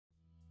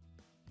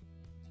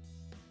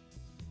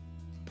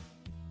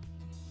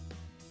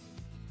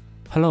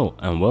Hello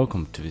and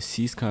welcome to the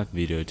CSCAT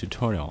video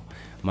tutorial.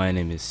 My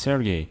name is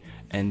Sergey,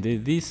 and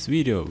in this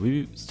video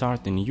we will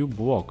start a new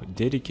blog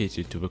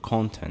dedicated to the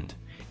content.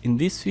 In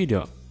this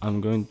video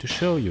I'm going to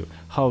show you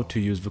how to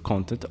use the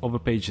content of the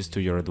pages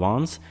to your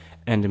advantage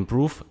and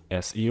improve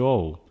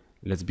SEO.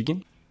 Let's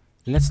begin.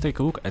 Let's take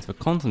a look at the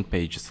content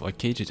pages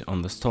located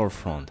on the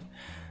storefront.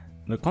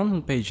 The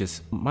content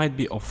pages might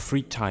be of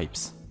three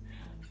types: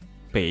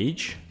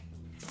 page,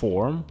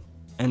 form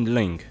and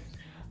link.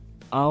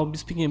 I'll be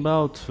speaking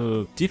about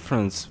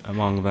difference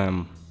among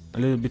them a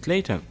little bit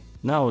later.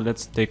 Now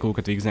let's take a look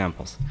at the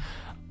examples.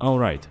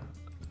 Alright,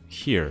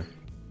 here,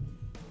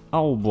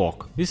 our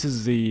blog. This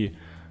is the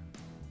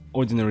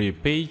ordinary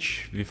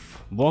page with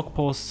blog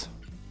posts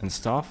and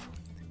stuff.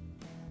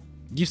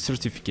 Gift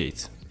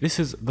certificates. This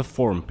is the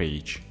form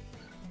page.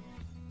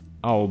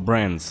 Our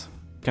brands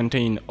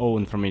contain all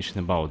information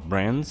about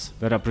brands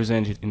that are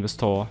presented in the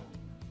store.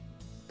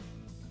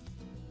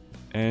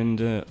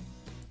 And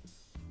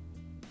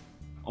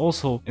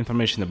also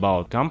information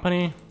about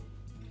company,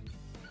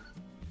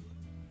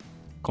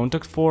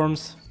 contact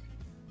forms,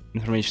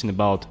 information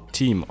about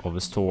team of the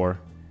store,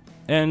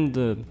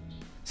 and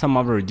some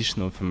other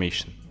additional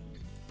information.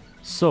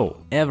 So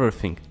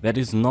everything that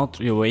is not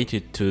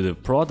related to the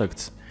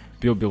products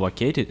will be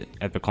located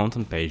at the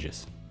content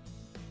pages.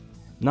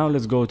 Now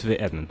let's go to the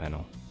admin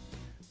panel.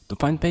 To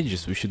find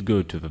pages we should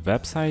go to the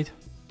website,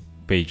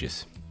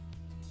 pages.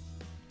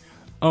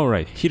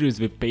 Alright, here is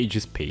the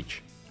pages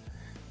page.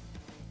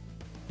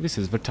 This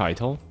is the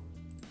title.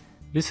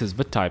 This is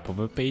the type of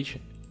a page.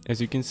 As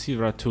you can see,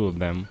 there are two of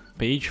them: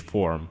 page,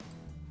 form.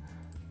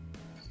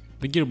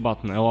 The gear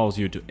button allows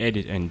you to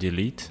edit and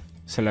delete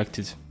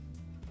selected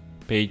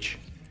page,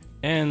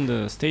 and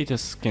the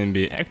status can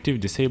be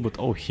active, disabled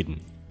or hidden.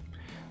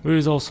 There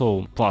is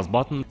also plus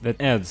button that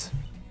adds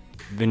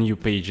the new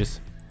pages,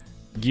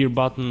 gear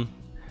button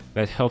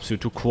that helps you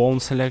to clone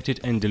selected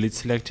and delete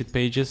selected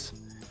pages,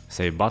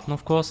 save button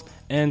of course,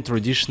 and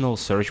traditional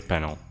search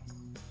panel.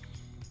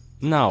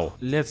 Now,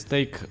 let's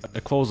take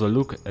a closer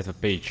look at a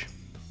page.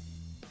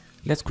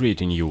 Let's create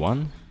a new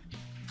one.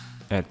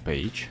 Add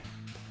page.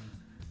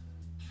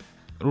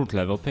 Root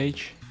level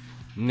page.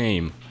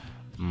 Name.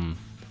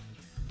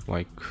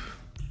 Like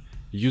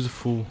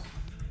useful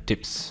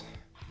tips.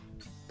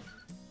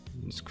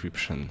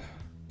 Description.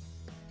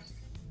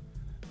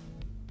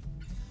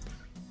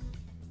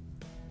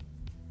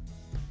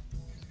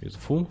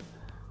 Useful.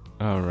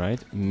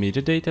 Alright.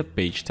 Metadata,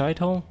 page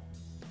title.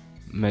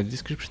 Meta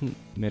description,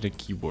 meta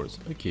keywords.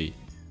 Okay.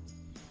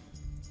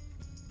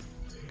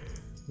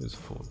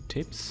 Useful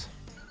tips.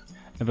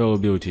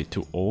 Availability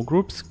to all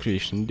groups.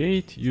 Creation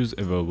date. Use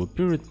available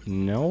period.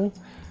 No.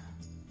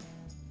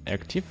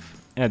 Active.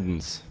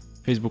 Add-ins.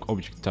 Facebook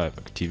object type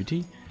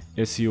activity.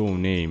 SEO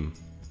name.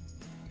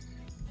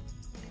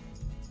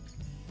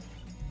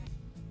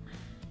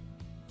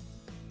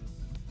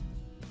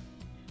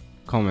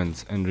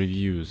 Comments and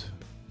reviews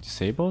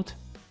disabled.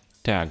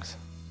 Tags.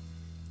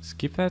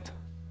 Skip that.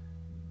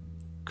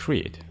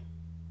 Create.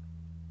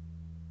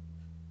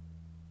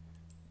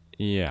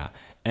 Yeah,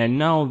 and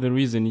now there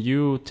is a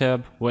new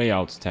tab,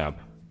 Layouts tab,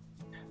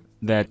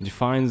 that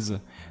defines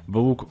the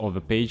look of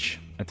the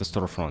page at the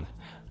storefront.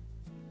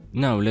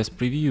 Now let's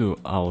preview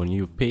our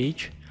new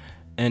page,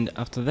 and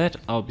after that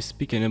I'll be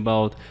speaking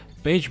about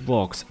page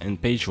blocks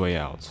and page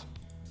layouts.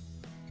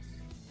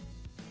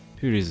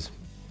 Here is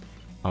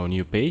our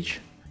new page,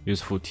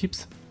 useful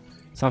tips,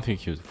 something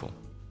useful.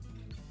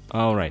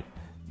 Alright.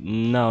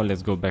 Now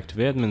let's go back to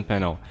the admin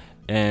panel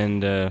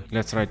and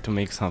let's try to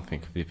make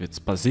something with its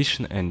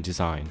position and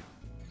design.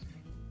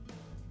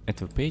 At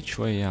the page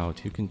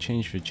layout you can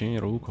change the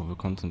general look of the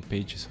content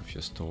pages of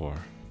your store.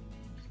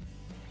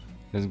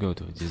 Let's go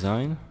to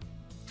design,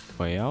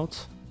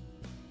 layout.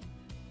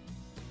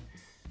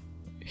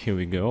 Here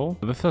we go.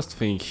 The first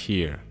thing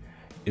here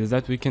is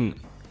that we can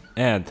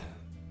add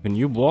the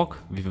new block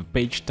with a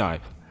page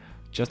type,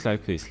 just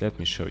like this. Let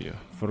me show you.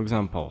 For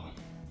example,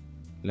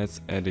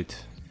 let's add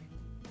it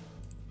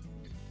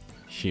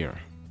here.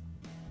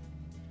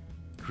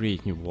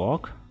 Create new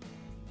block,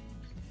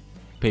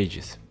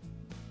 pages.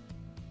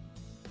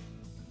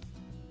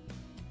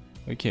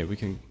 Okay, we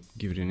can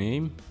give it a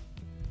name,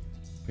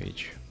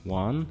 page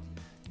 1,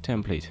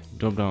 template,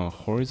 drop down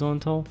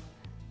horizontal,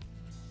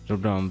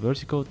 drop down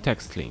vertical,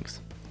 text links,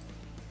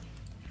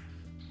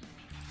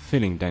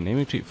 filling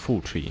dynamically, full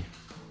tree,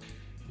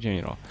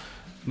 general.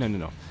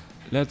 No,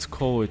 let's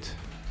call it,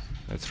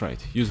 that's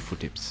right, useful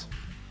tips,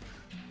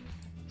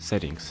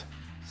 settings.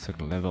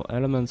 Second level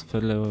elements,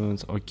 third level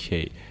elements,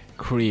 okay,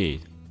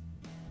 create.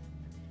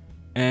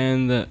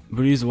 And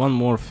there is one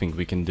more thing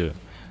we can do.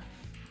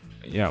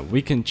 Yeah,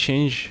 we can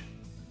change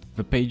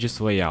the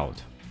page's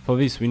layout. For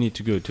this we need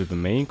to go to the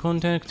main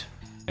contact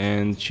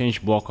and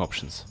change block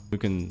options. We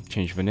can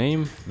change the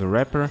name, the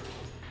wrapper,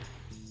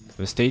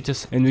 the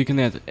status, and we can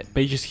add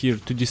pages here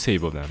to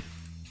disable them.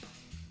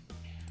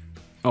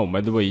 Oh, by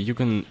the way, you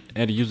can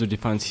add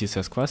user-defined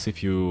CSS class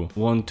if you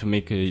want to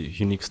make a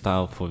unique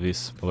style for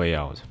this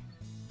layout.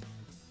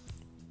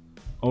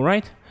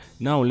 Alright,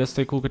 now let's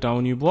take a look at our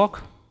new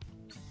block.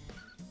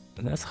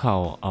 That's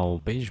how our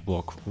page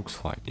block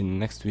looks like. In the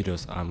next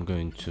videos I'm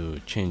going to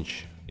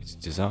change its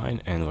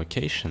design and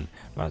location,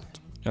 but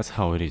that's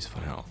how it is for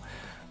now.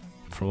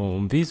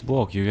 From this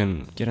block you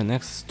can get an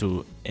access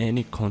to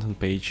any content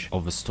page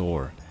of a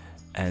store,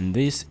 and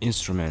this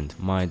instrument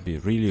might be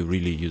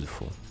really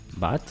useful.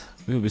 But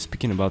we'll be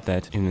speaking about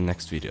that in the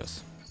next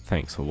videos.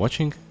 Thanks for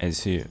watching and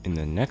see you in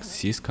the next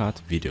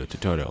CSCART video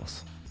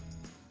tutorials.